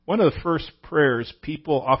One of the first prayers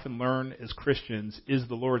people often learn as Christians is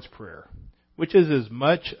the Lord's Prayer, which is as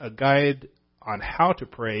much a guide on how to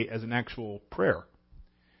pray as an actual prayer.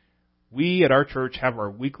 We at our church have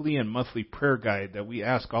our weekly and monthly prayer guide that we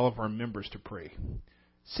ask all of our members to pray.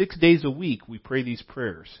 6 days a week we pray these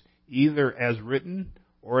prayers, either as written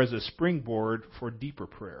or as a springboard for deeper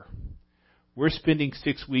prayer. We're spending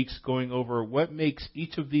 6 weeks going over what makes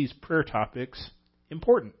each of these prayer topics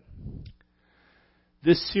important.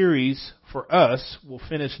 This series for us will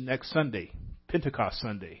finish next Sunday, Pentecost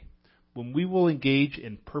Sunday, when we will engage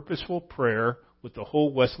in purposeful prayer with the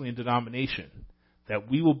whole Wesleyan denomination, that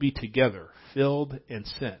we will be together, filled and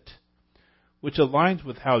sent, which aligns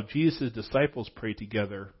with how Jesus' disciples prayed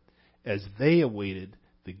together as they awaited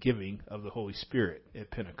the giving of the Holy Spirit at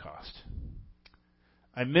Pentecost.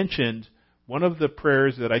 I mentioned one of the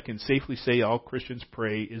prayers that I can safely say all Christians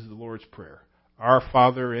pray is the Lord's Prayer. Our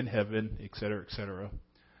Father in heaven, etc., etc.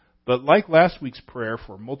 But like last week's prayer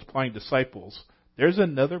for multiplying disciples, there's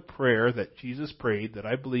another prayer that Jesus prayed that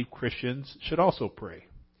I believe Christians should also pray.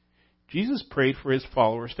 Jesus prayed for his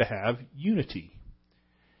followers to have unity.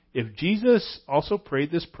 If Jesus also prayed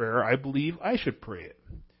this prayer, I believe I should pray it.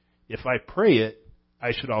 If I pray it,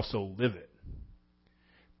 I should also live it.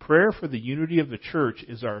 Prayer for the unity of the church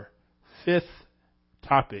is our 5th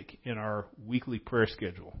topic in our weekly prayer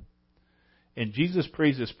schedule. And Jesus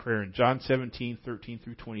prays this prayer in John 17:13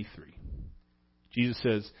 through 23. Jesus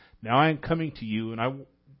says, "Now I am coming to you, and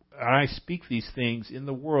I speak these things in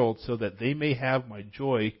the world so that they may have my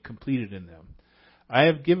joy completed in them. I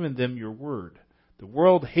have given them your word. The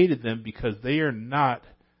world hated them because they are not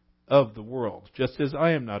of the world, just as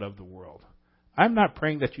I am not of the world. I'm not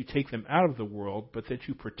praying that you take them out of the world, but that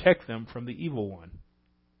you protect them from the evil one.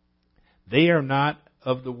 They are not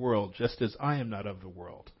of the world, just as I am not of the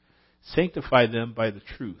world. Sanctify them by the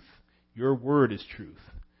truth. Your word is truth.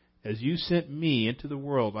 As you sent me into the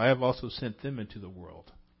world, I have also sent them into the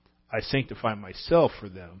world. I sanctify myself for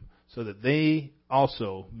them, so that they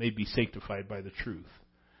also may be sanctified by the truth.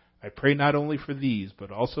 I pray not only for these, but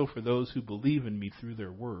also for those who believe in me through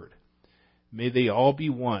their word. May they all be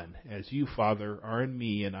one, as you, Father, are in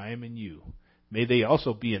me and I am in you. May they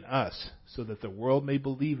also be in us, so that the world may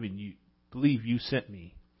believe you sent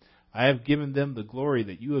me. I have given them the glory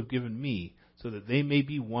that you have given me, so that they may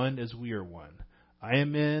be one as we are one. I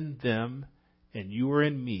am in them, and you are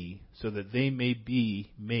in me, so that they may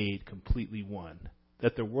be made completely one,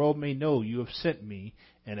 that the world may know you have sent me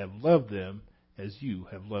and have loved them as you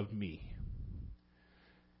have loved me."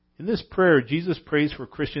 In this prayer, Jesus prays for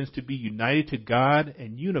Christians to be united to God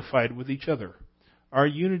and unified with each other. Our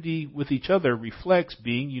unity with each other reflects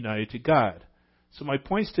being united to God. So my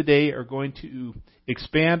points today are going to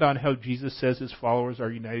expand on how Jesus says his followers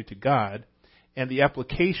are united to God, and the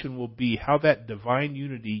application will be how that divine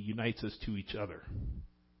unity unites us to each other.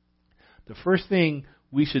 The first thing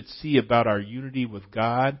we should see about our unity with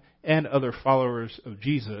God and other followers of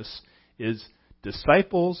Jesus is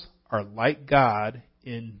disciples are like God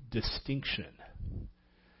in distinction.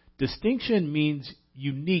 Distinction means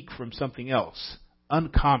unique from something else,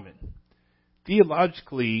 uncommon.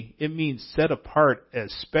 Theologically, it means set apart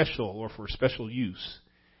as special or for special use.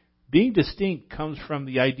 Being distinct comes from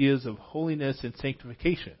the ideas of holiness and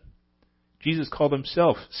sanctification. Jesus called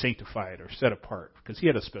himself sanctified or set apart because he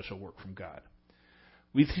had a special work from God.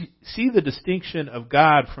 We see the distinction of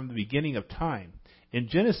God from the beginning of time. In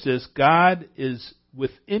Genesis, God is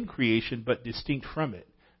within creation but distinct from it.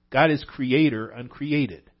 God is creator,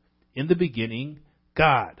 uncreated. In the beginning,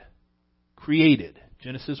 God created.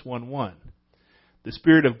 Genesis 1:1. The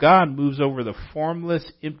Spirit of God moves over the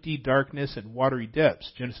formless, empty darkness and watery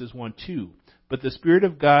depths. Genesis 1:2. But the Spirit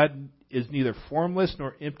of God is neither formless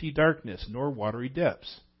nor empty darkness nor watery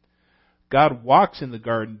depths. God walks in the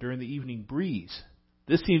garden during the evening breeze.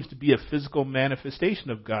 This seems to be a physical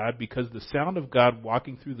manifestation of God because the sound of God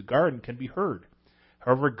walking through the garden can be heard.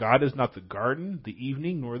 However, God is not the garden, the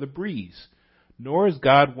evening, nor the breeze. Nor is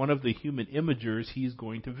God one of the human imagers he is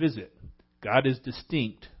going to visit. God is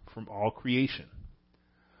distinct from all creation.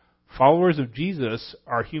 Followers of Jesus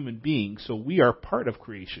are human beings, so we are part of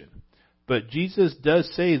creation. But Jesus does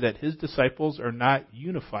say that his disciples are not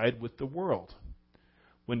unified with the world.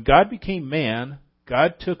 When God became man,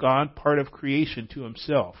 God took on part of creation to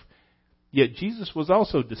himself. Yet Jesus was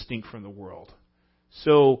also distinct from the world.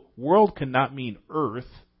 So world cannot mean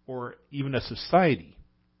earth or even a society.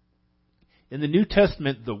 In the New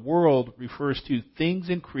Testament, the world refers to things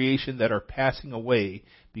in creation that are passing away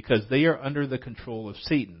because they are under the control of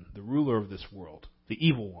Satan, the ruler of this world, the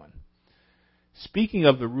evil one. Speaking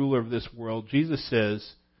of the ruler of this world, Jesus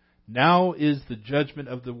says, "Now is the judgment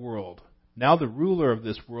of the world. Now the ruler of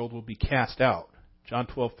this world will be cast out. John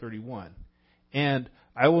 12:31. And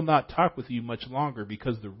I will not talk with you much longer,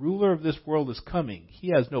 because the ruler of this world is coming. He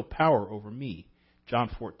has no power over me. John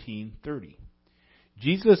 14:30.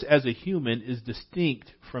 Jesus as a human is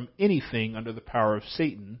distinct from anything under the power of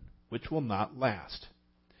Satan, which will not last.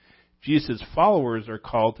 Jesus' followers are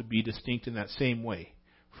called to be distinct in that same way.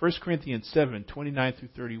 1 Corinthians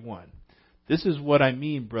 7:29-31. This is what I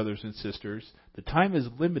mean, brothers and sisters. The time is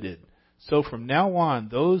limited. So from now on,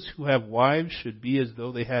 those who have wives should be as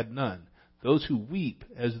though they had none. Those who weep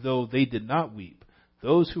as though they did not weep.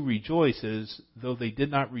 Those who rejoice as though they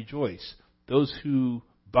did not rejoice. Those who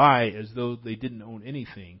buy as though they didn't own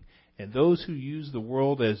anything. And those who use the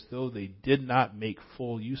world as though they did not make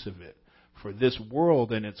full use of it. For this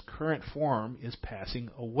world in its current form is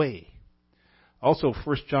passing away. Also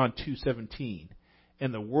 1 John 2:17.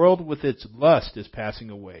 And the world with its lust is passing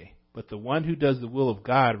away, but the one who does the will of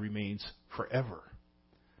God remains forever.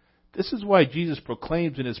 This is why Jesus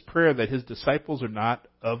proclaims in his prayer that his disciples are not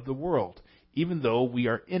of the world, even though we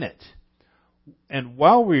are in it. And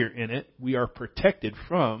while we are in it, we are protected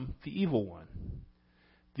from the evil one.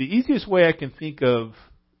 The easiest way I can think of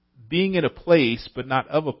being in a place but not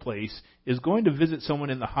of a place is going to visit someone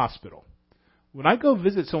in the hospital. When I go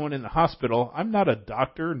visit someone in the hospital, I'm not a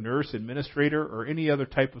doctor, nurse, administrator, or any other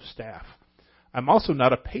type of staff. I'm also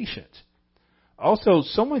not a patient. Also,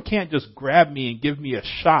 someone can't just grab me and give me a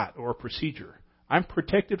shot or a procedure. I'm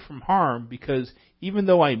protected from harm because even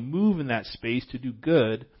though I move in that space to do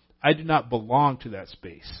good, I do not belong to that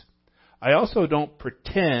space. I also don't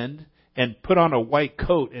pretend and put on a white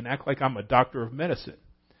coat and act like I'm a doctor of medicine.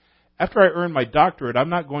 After I earn my doctorate, I'm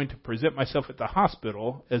not going to present myself at the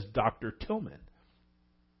hospital as Dr. Tillman.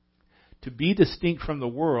 To be distinct from the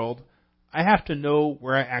world, I have to know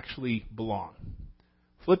where I actually belong.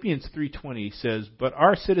 Philippians 3:20 says, "But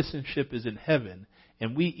our citizenship is in heaven,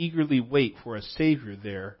 and we eagerly wait for a Savior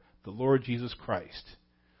there, the Lord Jesus Christ."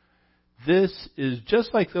 This is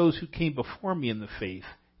just like those who came before me in the faith,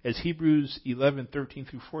 as Hebrews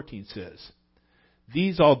 11:13-14 says.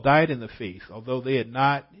 These all died in the faith, although they had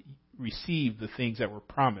not received the things that were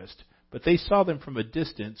promised, but they saw them from a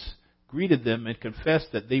distance, greeted them, and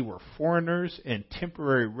confessed that they were foreigners and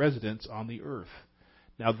temporary residents on the earth.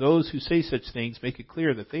 Now those who say such things make it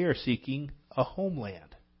clear that they are seeking a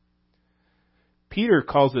homeland. Peter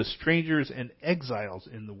calls us strangers and exiles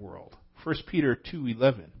in the world. 1 Peter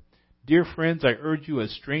 2:11. Dear friends, I urge you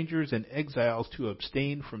as strangers and exiles to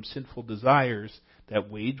abstain from sinful desires that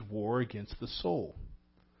wage war against the soul.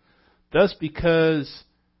 Thus, because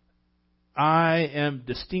I am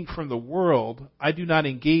distinct from the world, I do not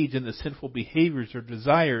engage in the sinful behaviors or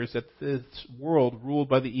desires that this world ruled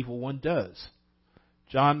by the evil one does.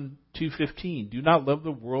 John 2:15, do not love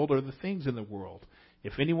the world or the things in the world.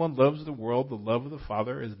 If anyone loves the world, the love of the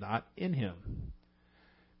Father is not in him.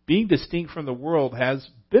 Being distinct from the world has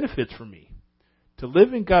benefits for me. To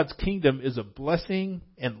live in God's kingdom is a blessing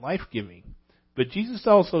and life-giving. But Jesus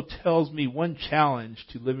also tells me one challenge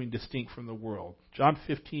to living distinct from the world. John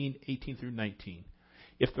 15:18-19.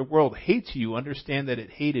 If the world hates you, understand that it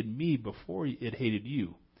hated me before it hated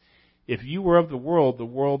you. If you were of the world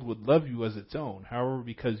would love you as its own. However,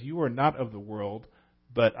 because you are not of the world,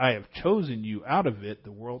 but I have chosen you out of it,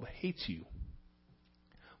 the world hates you.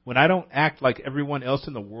 When I don't act like everyone else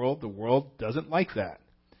in the world doesn't like that.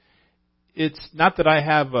 It's not that I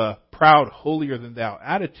have a proud, holier-than-thou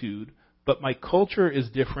attitude, but my culture is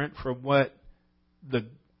different from what the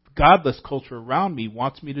godless culture around me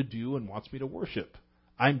wants me to do and wants me to worship.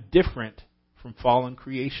 I'm different from fallen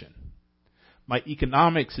creation. My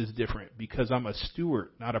economics is different because I'm a steward,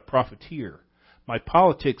 not a profiteer. My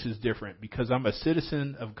politics is different because I'm a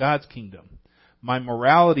citizen of God's kingdom. My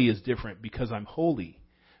morality is different because I'm holy.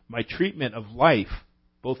 My treatment of life,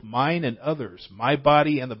 both mine and others, my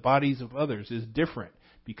body and the bodies of others, is different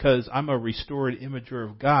because I'm a restored imager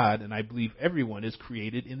of God, and I believe everyone is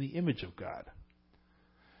created in the image of God.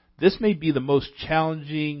 This may be the most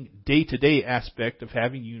challenging day-to-day aspect of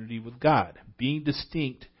having unity with God, being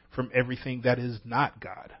distinct from everything that is not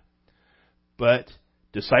God. But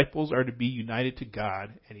disciples are to be united to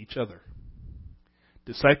God and each other.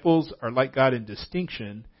 Disciples are like God in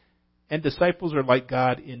distinction, and disciples are like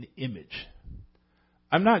God in image.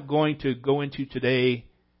 I'm not going to go into today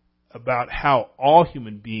about how all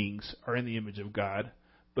human beings are in the image of God,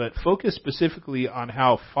 but focus specifically on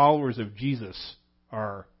how followers of Jesus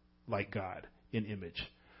are like God in image.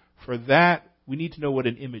 For that, we need to know what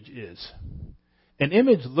an image is. An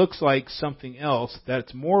image looks like something else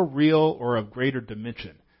that's more real or of greater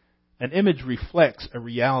dimension. An image reflects a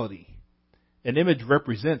reality. An image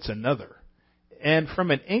represents another. And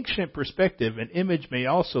from an ancient perspective, an image may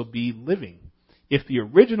also be living. If the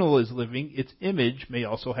original is living, its image may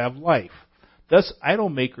also have life. Thus, idol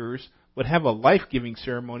makers would have a life-giving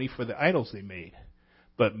ceremony for the idols they made.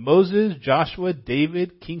 But Moses, Joshua,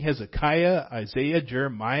 David, King Hezekiah, Isaiah,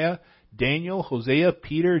 Jeremiah, Daniel, Hosea,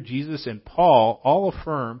 Peter, Jesus, and Paul all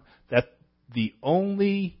affirm that the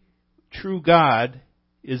only true God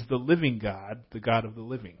is the living God, the God of the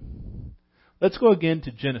living. Let's go again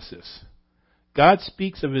to Genesis. God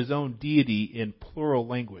speaks of his own deity in plural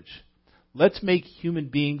language. Let's make human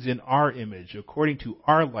beings in our image, according to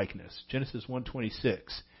our likeness. Genesis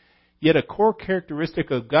 1:26. Yet a core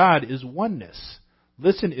characteristic of God is oneness.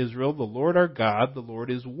 Listen, Israel, the Lord our God, the Lord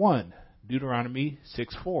is one. Deuteronomy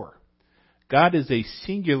 6:4. God is a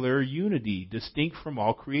singular unity, distinct from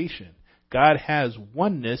all creation. God has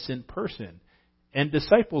oneness in person, and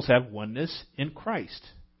disciples have oneness in Christ.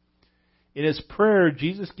 In his prayer,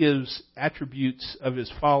 Jesus gives attributes of his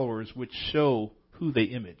followers which show who they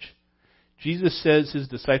image. Jesus says his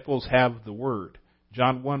disciples have the Word.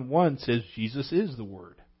 John 1:1 says Jesus is the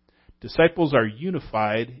Word. Disciples are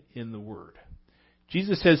unified in the Word.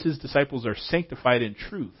 Jesus says his disciples are sanctified in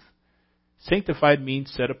truth. Sanctified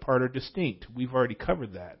means set apart or distinct. We've already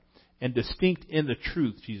covered that. And distinct in the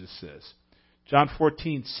truth, Jesus says. John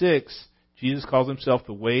 14:6, Jesus calls himself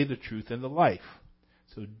the way, the truth, and the life.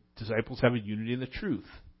 So disciples have a unity in the truth.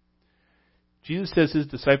 Jesus says his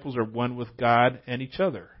disciples are one with God and each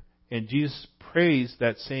other. And Jesus prays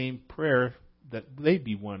that same prayer that they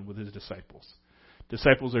be one with his disciples.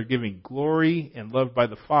 Disciples are given glory and loved by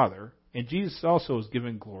the Father. And Jesus also is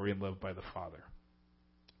given glory and loved by the Father.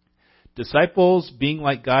 Disciples, being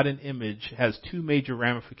like God in image, has two major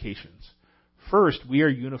ramifications. First, we are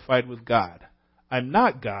unified with God. I'm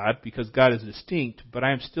not God because God is distinct, but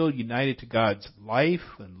I am still united to God's life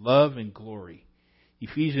and love and glory.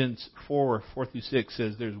 Ephesians 4:4-6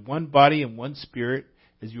 says, there's one body and one spirit,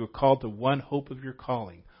 as you are called to one hope of your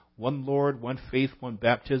calling, one Lord, one faith, one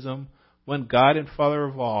baptism, one God and Father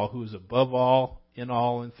of all, who is above all, in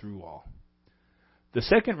all, and through all. The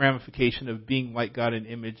second ramification of being like God in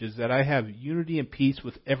image is that I have unity and peace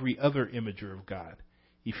with every other imager of God.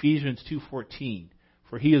 Ephesians 2:14,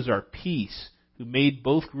 for he is our peace, who made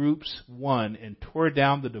both groups one and tore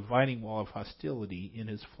down the dividing wall of hostility in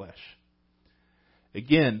his flesh.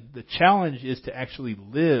 Again, the challenge is to actually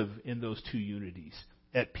live in those two unities,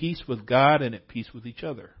 at peace with God and at peace with each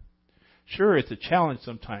other. Sure, it's a challenge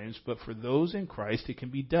sometimes, but for those in Christ, it can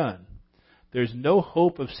be done. There's no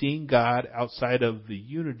hope of seeing God outside of the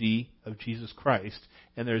unity of Jesus Christ,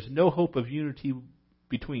 and there's no hope of unity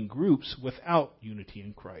between groups without unity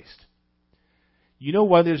in Christ. You know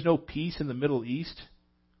why there's no peace in the Middle East?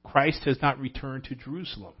 Christ has not returned to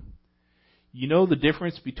Jerusalem. You know the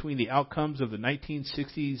difference between the outcomes of the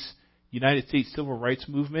 1960s United States Civil Rights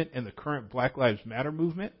Movement and the current Black Lives Matter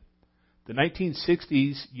movement? The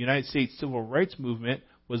 1960s United States Civil Rights Movement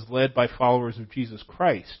was led by followers of Jesus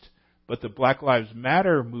Christ, but the Black Lives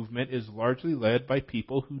Matter movement is largely led by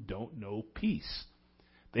people who don't know peace.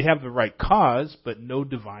 They have the right cause, but no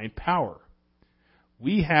divine power.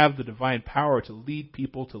 We have the divine power to lead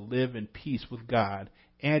people to live in peace with God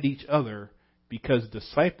and each other because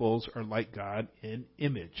disciples are like God in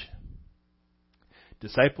image.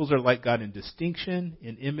 Disciples are like God in distinction,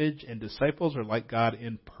 in image, and disciples are like God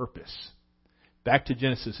in purpose. Back to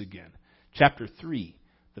Genesis again. Chapter 3.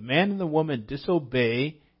 The man and the woman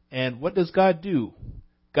disobey, and what does God do?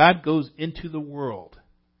 God goes into the world.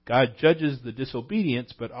 God judges the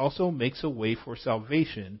disobedience, but also makes a way for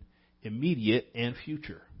salvation, immediate and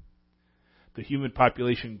future. The human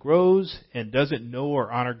population grows and doesn't know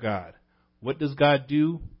or honor God. What does God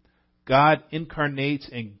do? God incarnates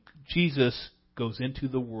and Jesus goes into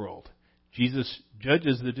the world. Jesus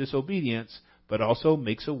judges the disobedience, but also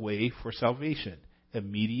makes a way for salvation,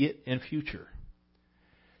 immediate and future.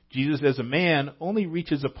 Jesus as a man only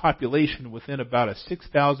reaches a population within about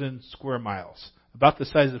 6,000 square miles, about the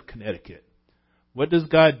size of Connecticut. What does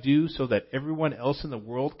God do so that everyone else in the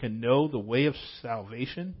world can know the way of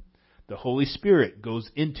salvation? The Holy Spirit goes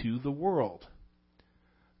into the world.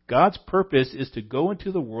 God's purpose is to go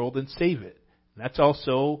into the world and save it. That's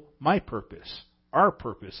also my purpose. Our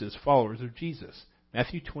purpose as followers of Jesus.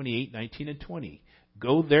 Matthew 28:19 and 20.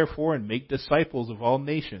 Go therefore and make disciples of all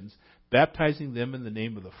nations, baptizing them in the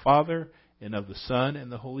name of the Father and of the Son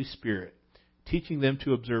and the Holy Spirit, teaching them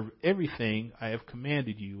to observe everything I have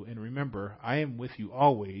commanded you, and remember, I am with you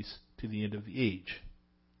always to the end of the age.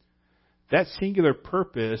 That singular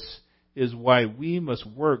purpose is why we must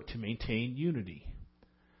work to maintain unity.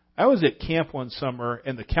 I was at camp one summer,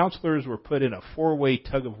 and the counselors were put in a 4-way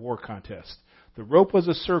tug-of-war contest. The rope was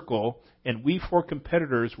a circle, and we 4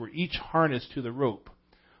 competitors were each harnessed to the rope.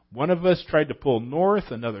 One of us tried to pull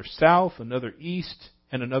north, another south, another east,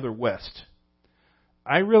 and another west.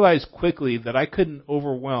 I realized quickly that I couldn't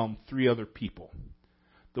overwhelm 3 other people.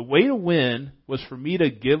 The way to win was for me to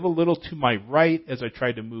give a little to my right as I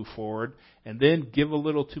tried to move forward, and then give a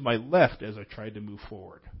little to my left as I tried to move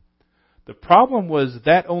forward. The problem was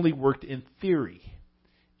that only worked in theory.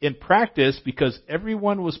 In practice, because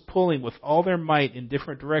everyone was pulling with all their might in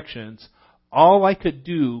different directions, all I could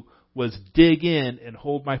do was dig in and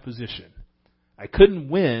hold my position. I couldn't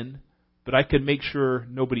win, but I could make sure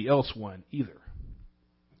nobody else won either.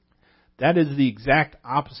 That is the exact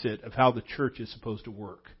opposite of how the church is supposed to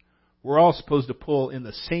work. We're all supposed to pull in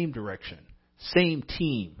the same direction, same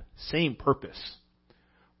team, same purpose.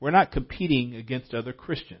 We're not competing against other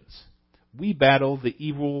Christians. We battle the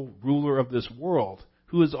evil ruler of this world,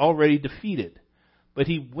 who is already defeated, but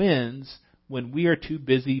he wins when we are too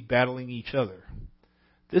busy battling each other.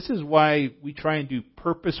 This is why we try and do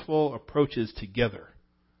purposeful approaches together.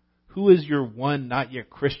 Who is your one not yet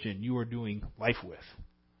Christian you are doing life with?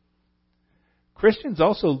 Christians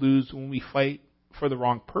also lose when we fight for the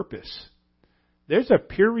wrong purpose. There's a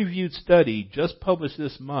peer-reviewed study just published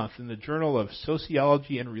this month in the Journal of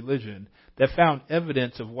Sociology and Religion that found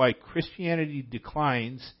evidence of why Christianity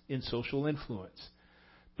declines in social influence.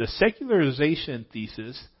 The secularization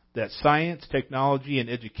thesis that science, technology, and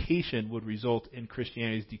education would result in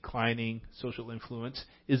Christianity's declining social influence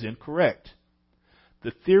is incorrect.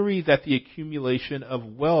 The theory that the accumulation of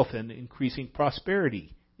wealth and increasing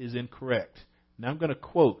prosperity is incorrect. Now I'm going to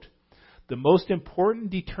quote, "The most important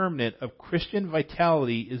determinant of Christian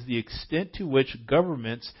vitality is the extent to which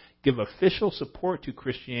governments give official support to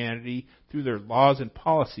Christianity through their laws and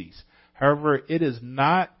policies. However, it is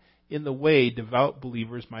not in the way devout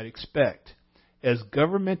believers might expect. As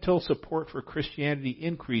governmental support for Christianity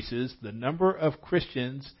increases, the number of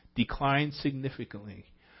Christians declines significantly.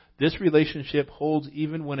 This relationship holds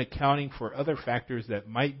even when accounting for other factors that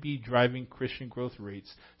might be driving Christian growth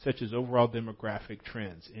rates, such as overall demographic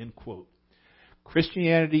trends." End quote.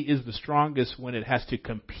 Christianity is the strongest when it has to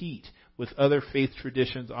compete with other faith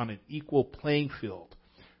traditions on an equal playing field.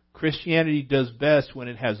 Christianity does best when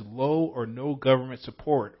it has low or no government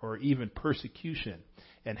support or even persecution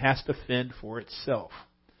and has to fend for itself.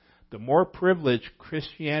 The more privilege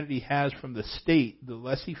Christianity has from the state, the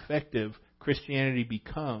less effective Christianity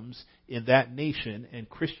becomes in that nation, and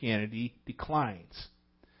Christianity declines.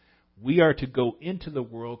 We are to go into the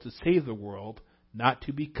world to save the world, not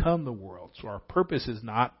to become the world. So our purpose is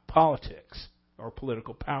not politics or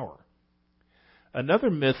political power. Another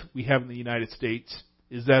myth we have in the United States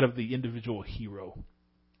is that of the individual hero.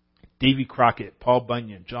 Davy Crockett, Paul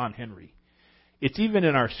Bunyan, John Henry. It's even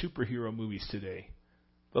in our superhero movies today.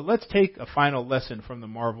 But let's take a final lesson from the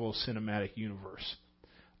Marvel Cinematic Universe.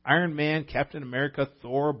 Iron Man, Captain America,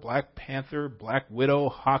 Thor, Black Panther, Black Widow,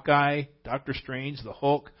 Hawkeye, Doctor Strange, the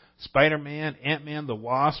Hulk, Spider-Man, Ant-Man, the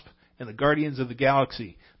Wasp, and the Guardians of the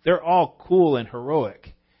Galaxy. They're all cool and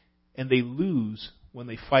heroic, and they lose when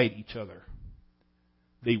they fight each other.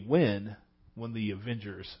 They win when the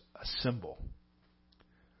Avengers assemble.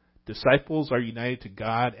 Disciples are united to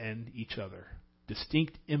God and each other,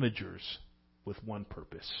 distinct imagers with one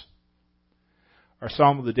purpose. Our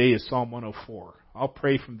psalm of the day is Psalm 104. I'll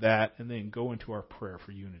pray from that and then go into our prayer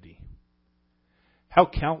for unity. How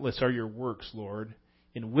countless are your works, Lord.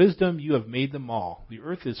 In wisdom you have made them all. The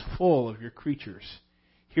earth is full of your creatures.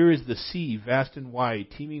 Here is the sea, vast and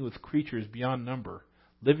wide, teeming with creatures beyond number,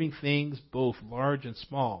 living things both large and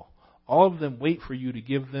small. All of them wait for you to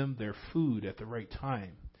give them their food at the right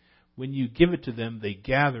time. When you give it to them, they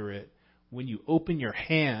gather it. When you open your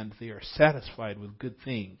hand, they are satisfied with good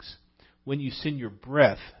things. When you send your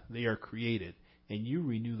breath, they are created, and you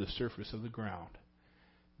renew the surface of the ground.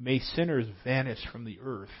 May sinners vanish from the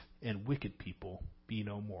earth, and wicked people be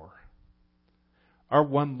no more. Our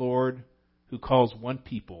one Lord, who calls one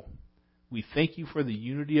people, we thank you for the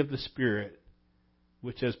unity of the Spirit,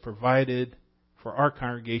 which has provided for our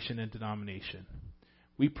congregation and denomination.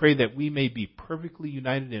 We pray that we may be perfectly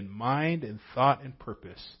united in mind and thought and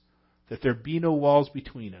purpose, that there be no walls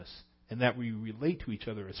between us, and that we relate to each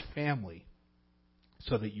other as family,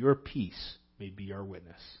 so that your peace may be our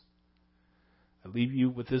witness. I leave you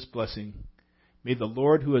with this blessing. May the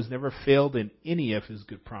Lord, who has never failed in any of his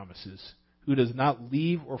good promises, who does not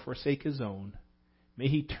leave or forsake his own, may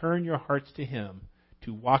he turn your hearts to him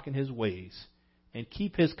to walk in his ways and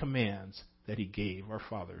keep his commands that he gave our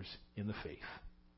fathers in the faith.